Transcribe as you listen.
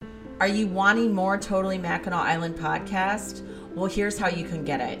Are you wanting more Totally Mackinac Island podcast? Well, here's how you can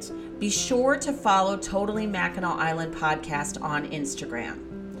get it. Be sure to follow Totally Mackinac Island podcast on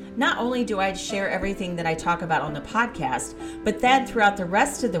Instagram. Not only do I share everything that I talk about on the podcast, but then throughout the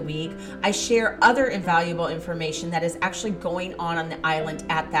rest of the week, I share other invaluable information that is actually going on the island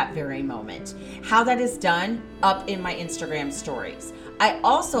at that very moment. How that is done, up in my Instagram stories. I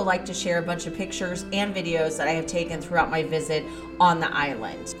also like to share a bunch of pictures and videos that I have taken throughout my visit on the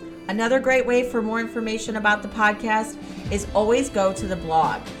island. Another great way for more information about the podcast is always go to the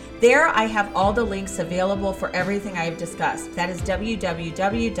blog. There I have all the links available for everything I have discussed. That is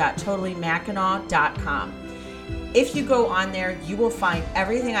www.totallymackinac.com. If you go on there, you will find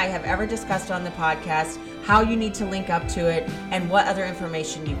everything I have ever discussed on the podcast, how you need to link up to it, and what other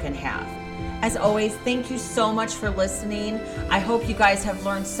information you can have. As always, thank you so much for listening. I hope you guys have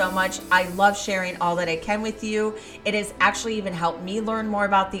learned so much. I love sharing all that I can with you. It has actually even helped me learn more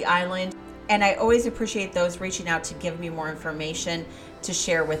about the island. And I always appreciate those reaching out to give me more information to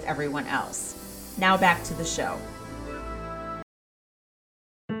share with everyone else. Now back to the show.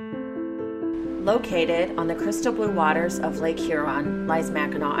 Located on the crystal blue waters of Lake Huron lies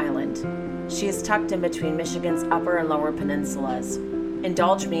Mackinac Island. She is tucked in between Michigan's upper and lower peninsulas.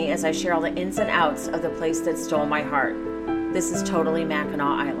 Indulge me as I share all the ins and outs of the place that stole my heart. This is Totally Mackinac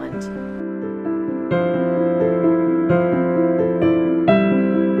Island.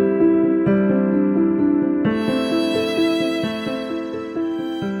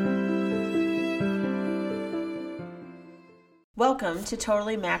 Welcome to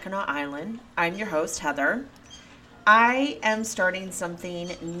Totally Mackinac Island. I'm your host, Heather. I am starting something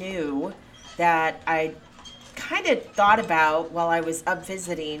new that I kind of thought about while I was up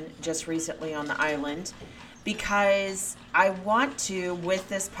visiting just recently on the island, because I want to, with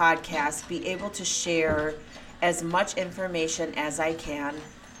this podcast, be able to share as much information as I can.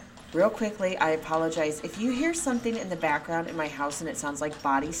 Real quickly, I apologize. If you hear something in the background in my house and it sounds like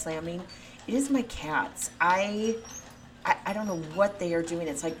body slamming, it is my cats. I don't know what they are doing.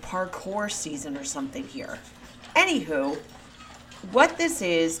 It's like parkour season or something here. Anywho, what this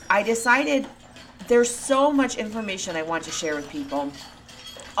is, I decided there's so much information I want to share with people,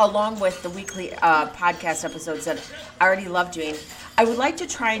 along with the weekly podcast episodes that I already love doing. I would like to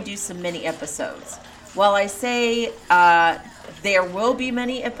try and do some mini episodes. While I say there will be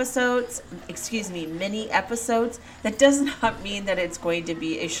mini episodes, that does not mean that it's going to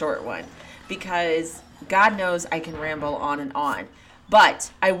be a short one, because God knows I can ramble on and on.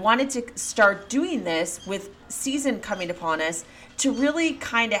 But I wanted to start doing this with season coming upon us to really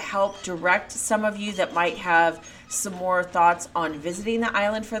kind of help direct some of you that might have some more thoughts on visiting the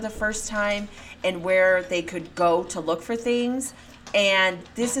island for the first time and where they could go to look for things. And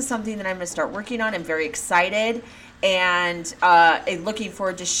this is something that I'm going to start working on. I'm very excited and looking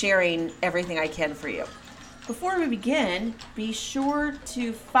forward to sharing everything I can for you. Before we begin, be sure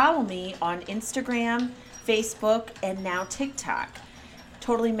to follow me on Instagram, Facebook, and now TikTok.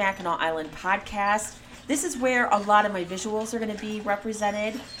 Totally Mackinac Island Podcast. This is where a lot of my visuals are going to be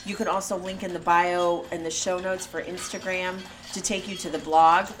represented. You can also link in the bio and the show notes for Instagram to take you to the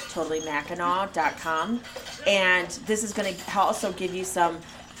blog, totallymackinac.com. And this is going to also give you some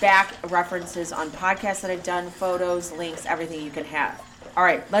back references on podcasts that I've done, photos, links, everything you can have. All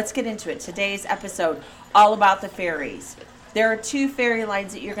right, let's get into it. Today's episode, all about the ferries. There are 2 ferry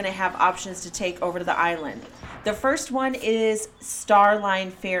lines that you're going to have options to take over to the island. The first one is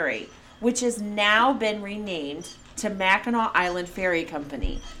Starline Ferry, which has now been renamed to Mackinac Island Ferry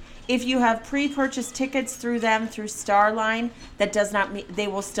Company. If you have pre-purchased tickets through them, through Starline, that does not mean they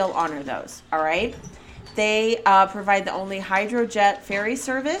will still honor those, all right? They provide the only hydrojet ferry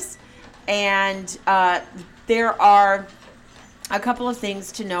service, and there are a couple of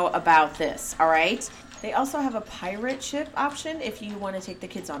things to know about this, all right? They also have a pirate ship option if you want to take the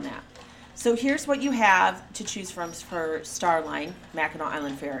kids on that. So here's what you have to choose from for Starline, Mackinac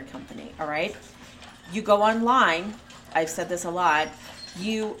Island Ferry Company, all right? You go online. I've said this a lot.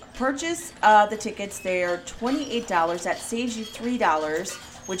 You purchase the tickets. They're $28. That saves you $3,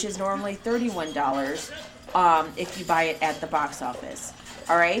 which is normally $31 if you buy it at the box office,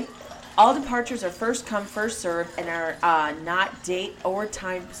 all right? All departures are first come, first served, and are not date or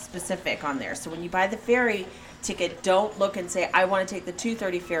time specific on there. So when you buy the ferry ticket, don't look and say, I want to take the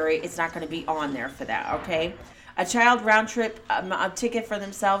 2:30 ferry. It's not going to be on there for that, okay? A child round trip ticket for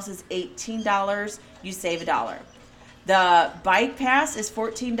themselves is $18. You save $1. The bike pass is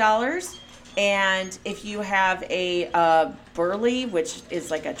 $14. And if you have a Burley, which is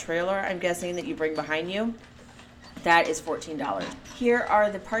like a trailer, I'm guessing, that you bring behind you, that is $14. Here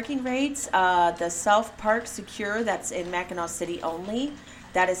are the parking rates. The Self Park Secure, that's in Mackinac City only.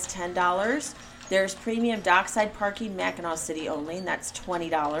 That is $10. There's premium dockside parking, Mackinac City only, and that's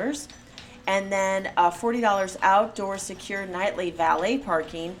 $20. And then $40 outdoor secure nightly valet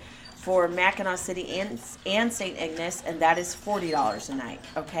parking for Mackinac City and St. Ignace, and that is $40 a night,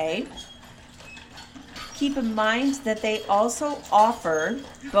 okay? Keep in mind that they also offer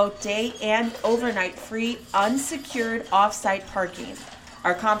both day and overnight free unsecured off-site parking.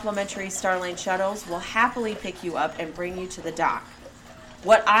 Our complimentary Starline shuttles will happily pick you up and bring you to the dock.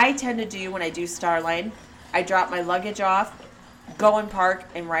 What I tend to do when I do Starline, I drop my luggage off, go and park,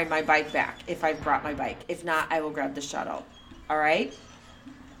 and ride my bike back if I've brought my bike. If not, I will grab the shuttle. All right?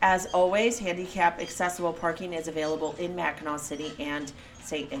 As always, handicap accessible parking is available in Mackinac City and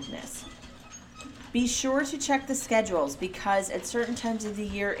St. Ignace. Be sure to check the schedules because at certain times of the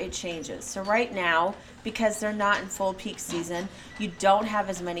year it changes. So right now, because they're not in full peak season, you don't have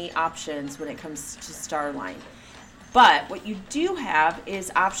as many options when it comes to Starline. But what you do have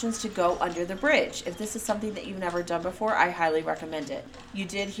is options to go under the bridge. If this is something that you've never done before, I highly recommend it. You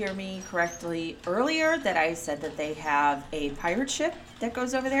did hear me correctly earlier that I said that they have a pirate ship that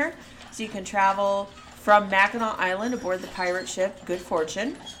goes over there. So you can travel from Mackinac Island aboard the pirate ship, Good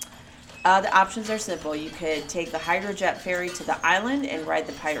Fortune. The options are simple. You could take the Hydrojet ferry to the island and ride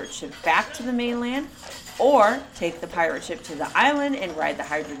the pirate ship back to the mainland, or take the pirate ship to the island and ride the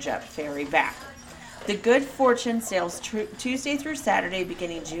Hydrojet ferry back. The Good Fortune sails Tuesday through Saturday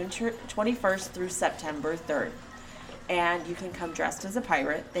beginning June 21st through September 3rd. And you can come dressed as a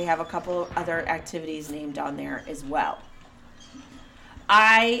pirate. They have a couple of other activities named on there as well.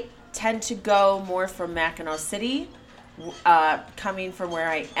 I tend to go more from Mackinac City. Coming from where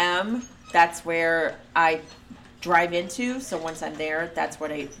I am, that's where I drive into. So once I'm there, that's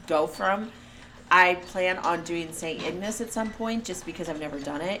what I go from. I plan on doing St. Ignace at some point just because I've never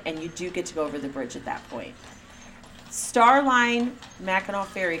done it, and you do get to go over the bridge at that point. Starline Mackinac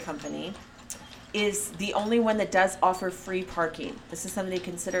Ferry Company is the only one that does offer free parking. This is something to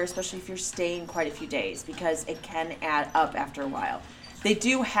consider, especially if you're staying quite a few days, because it can add up after a while. They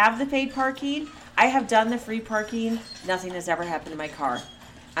do have the paid parking. I have done the free parking. Nothing has ever happened to my car.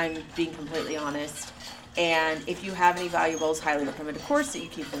 I'm being completely honest. And if you have any valuables, highly recommend, of course, that you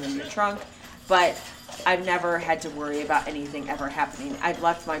keep them in your trunk. But I've never had to worry about anything ever happening. I've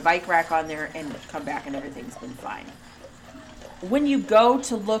left my bike rack on there and come back and everything's been fine. When you go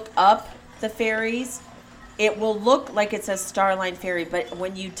to look up the ferries, it will look like it says Starline Ferry, but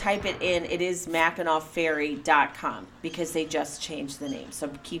when you type it in, it is MackinacFerry.com because they just changed the name. So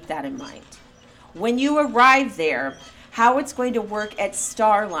keep that in mind. When you arrive there, how it's going to work at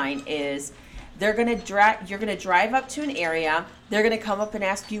Starline is you're going to drive up to an area. They're going to come up and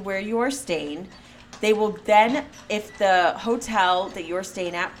ask you where you are staying. They will then, if the hotel that you're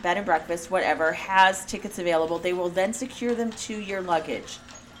staying at, bed and breakfast, whatever, has tickets available, they will then secure them to your luggage.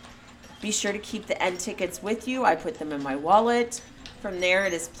 Be sure to keep the end tickets with you. I put them in my wallet. From there,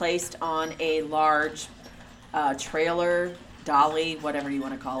 it is placed on a large trailer, dolly, whatever you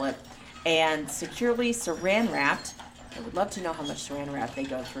want to call it, and securely saran wrapped. I would love to know how much saran wrap they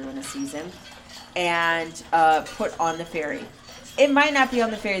go through in a season, and put on the ferry. It might not be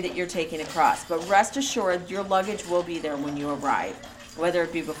on the ferry that you're taking across, but rest assured your luggage will be there when you arrive. Whether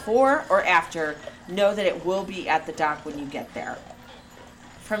it be before or after, know that it will be at the dock when you get there.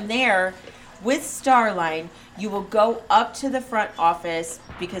 From there, with Starline, you will go up to the front office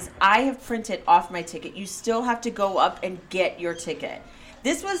because I have printed off my ticket. You still have to go up and get your ticket.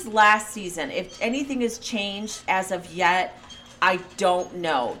 This was last season. If anything has changed as of yet, I don't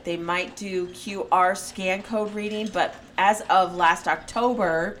know. They might do QR scan code reading, but as of last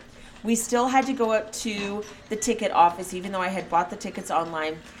October, we still had to go up to the ticket office, even though I had bought the tickets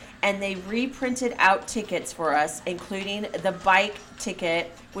online, and they reprinted out tickets for us, including the bike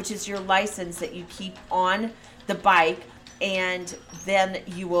ticket, which is your license that you keep on the bike, and then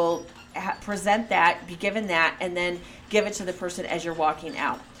you will present that, be given that, and then give it to the person as you're walking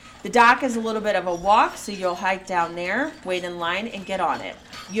out. The dock is a little bit of a walk, so you'll hike down there, wait in line, and get on it.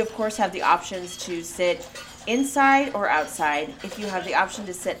 You, of course, have the options to sit inside or outside. If you have the option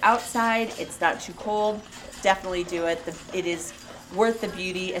to sit outside, it's not too cold, definitely do it. It is worth the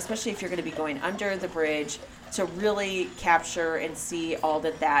beauty, especially if you're going to be going under the bridge, to really capture and see all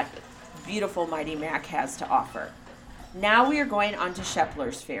that beautiful Mighty Mac has to offer. Now we are going on to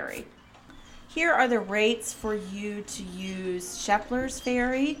Shepler's Ferry. Here are the rates for you to use Shepler's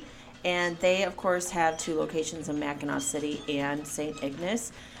Ferry, and they, of course, have two locations in Mackinac City and St.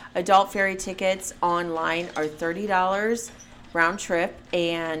 Ignace. Adult ferry tickets online are $30 round trip,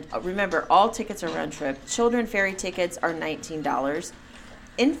 and remember, all tickets are round trip. Children ferry tickets are $19.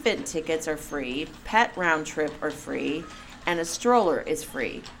 Infant tickets are free. Pet round trip are free. and a stroller is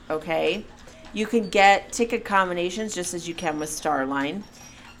free, okay? You can get ticket combinations just as you can with Starline.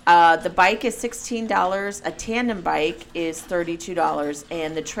 The bike is $16, a tandem bike is $32,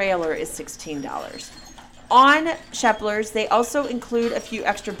 and the trailer is $16. On Sheplers, they also include a few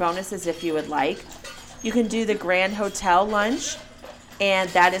extra bonuses if you would like. You can do the Grand Hotel lunch, and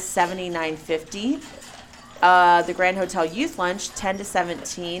that is $79.50. The Grand Hotel Youth Lunch, 10 to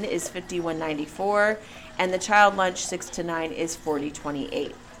 17, is $51.94, and the Child Lunch, 6 to 9, is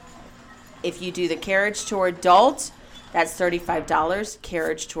 $40.28. If you do the Carriage Tour Adult, that's $35.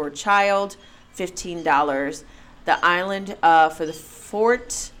 Carriage Tour Child, $15. The Island for the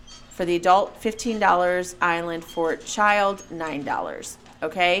Fort, for the adult, $15. Island Fort Child, $9.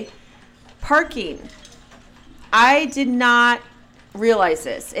 Okay? Parking. I did not realize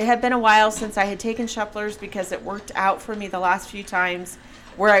this. It had been a while since I had taken Sheplers because it worked out for me the last few times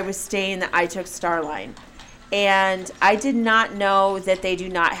where I was staying that I took Starline. And I did not know that they do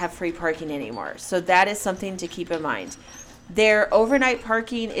not have free parking anymore. So that is something to keep in mind. Their overnight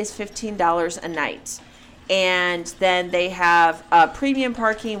parking is $15 a night. And then they have premium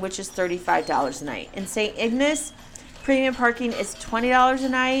parking, which is $35 a night. In St. Ignace, premium parking is $20 a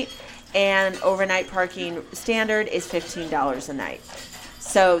night. And overnight parking standard is $15 a night.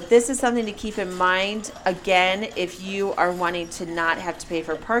 So this is something to keep in mind. Again, if you are wanting to not have to pay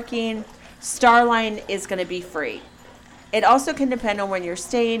for parking, Starline is going to be free. It also can depend on when you're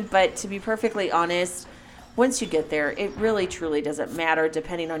staying, but to be perfectly honest, once you get there, it really truly doesn't matter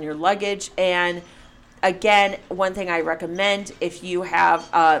depending on your luggage. And again, one thing I recommend, if you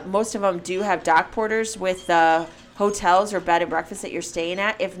have, most of them do have dock porters with hotels or bed and breakfast that you're staying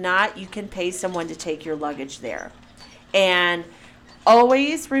at. If not, you can pay someone to take your luggage there. And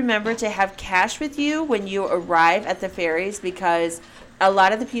always remember to have cash with you when you arrive at the ferries, because a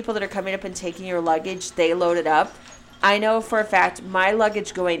lot of the people that are coming up and taking your luggage, they load it up. I know for a fact my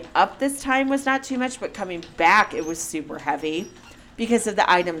luggage going up this time was not too much, but coming back it was super heavy because of the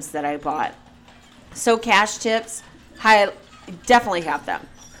items that I bought. So cash tips, definitely have them.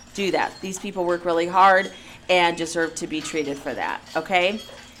 Do that. These people work really hard and deserve to be treated for that, okay?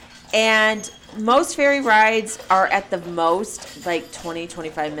 And most ferry rides are at the most like 20,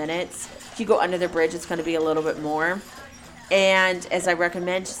 25 minutes. If you go under the bridge, it's going to be a little bit more. And as I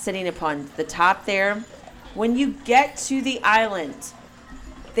recommend, sitting upon the top there. When you get to the island,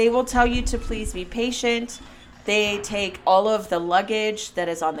 they will tell you to please be patient. They take all of the luggage that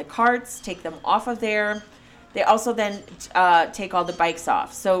is on the carts, take them off of there. They also then take all the bikes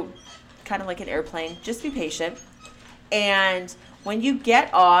off. So kind of like an airplane, just be patient. And when you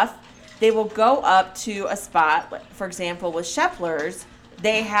get off, they will go up to a spot. For example, with Sheplers,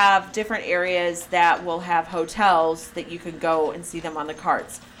 they have different areas that will have hotels that you can go and see them on the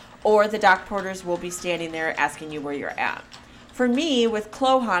carts. Or the dock porters will be standing there asking you where you're at. For me, with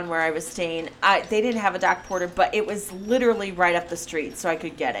Clohan, where I was staying, they didn't have a dock porter, but it was literally right up the street, so I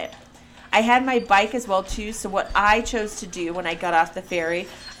could get it. I had my bike as well, too, so what I chose to do when I got off the ferry,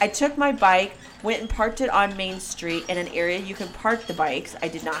 I took my bike, went and parked it on Main Street in an area you can park the bikes. I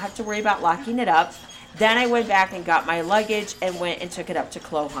did not have to worry about locking it up. Then I went back and got my luggage and went and took it up to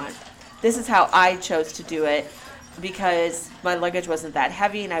Clohan. This is how I chose to do it because my luggage wasn't that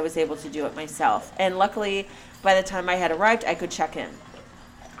heavy and I was able to do it myself. And luckily, by the time I had arrived, I could check in.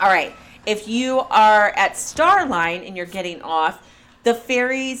 All right, if you are at Starline and you're getting off, the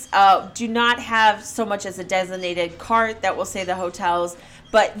ferries do not have so much as a designated cart that will say the hotels,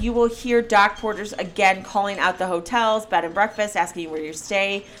 but you will hear dock porters again calling out the hotels, bed and breakfast, asking you where you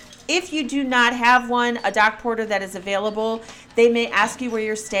stay. If you do not have one, a dock porter that is available, they may ask you where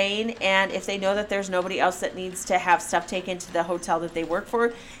you're staying, and if they know that there's nobody else that needs to have stuff taken to the hotel that they work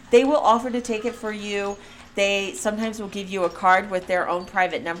for, they will offer to take it for you. They sometimes will give you a card with their own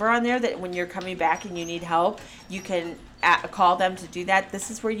private number on there that when you're coming back and you need help, you can call them to do that.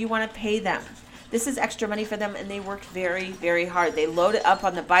 This is where you want to pay them. This is extra money for them, and they work very, very hard. They load it up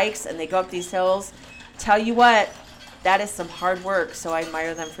on the bikes, and they go up these hills. Tell you what, that is some hard work, so I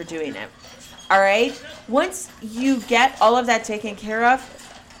admire them for doing it. All right? Once you get all of that taken care of,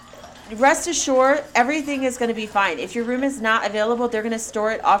 rest assured, everything is going to be fine. If your room is not available, they're going to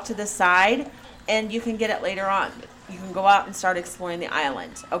store it off to the side, and you can get it later on. You can go out and start exploring the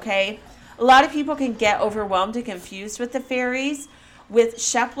island, okay? A lot of people can get overwhelmed and confused with the ferries. With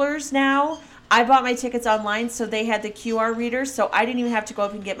Sheplers now, I bought my tickets online, so they had the QR readers, so I didn't even have to go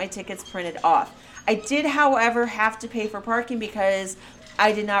up and get my tickets printed off. I did, however, have to pay for parking because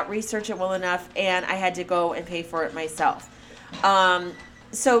I did not research it well enough, and I had to go and pay for it myself.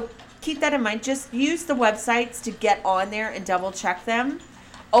 So keep that in mind. Just use the websites to get on there and double check them.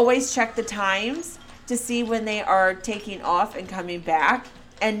 Always check the times. to see when they are taking off and coming back,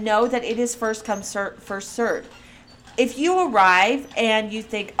 and know that it is first come, first served. If you arrive and you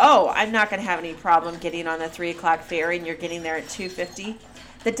think, oh, I'm not going to have any problem getting on the 3 o'clock ferry, and you're getting there at 2:50,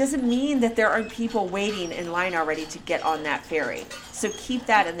 that doesn't mean that there aren't people waiting in line already to get on that ferry. So keep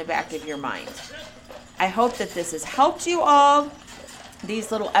that in the back of your mind. I hope that this has helped you all.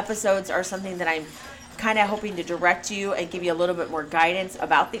 These little episodes are something that I'm kind of hoping to direct you and give you a little bit more guidance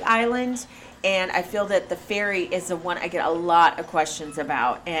about the island. And I feel that the ferry is the one I get a lot of questions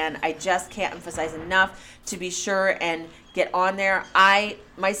about. And I just can't emphasize enough to be sure and get on there. I,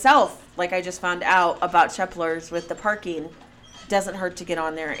 myself, like I just found out about Sheplers with the parking, doesn't hurt to get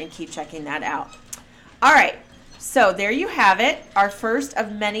on there and keep checking that out. All right. So there you have it. Our first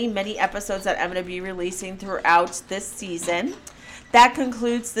of many, many episodes that I'm going to be releasing throughout this season. That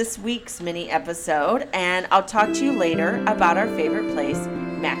concludes this week's mini episode, and I'll talk to you later about our favorite place,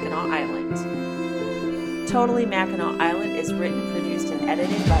 Mackinac Island. Totally Mackinac Island is written, produced, and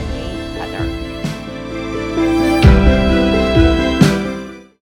edited by me, Heather.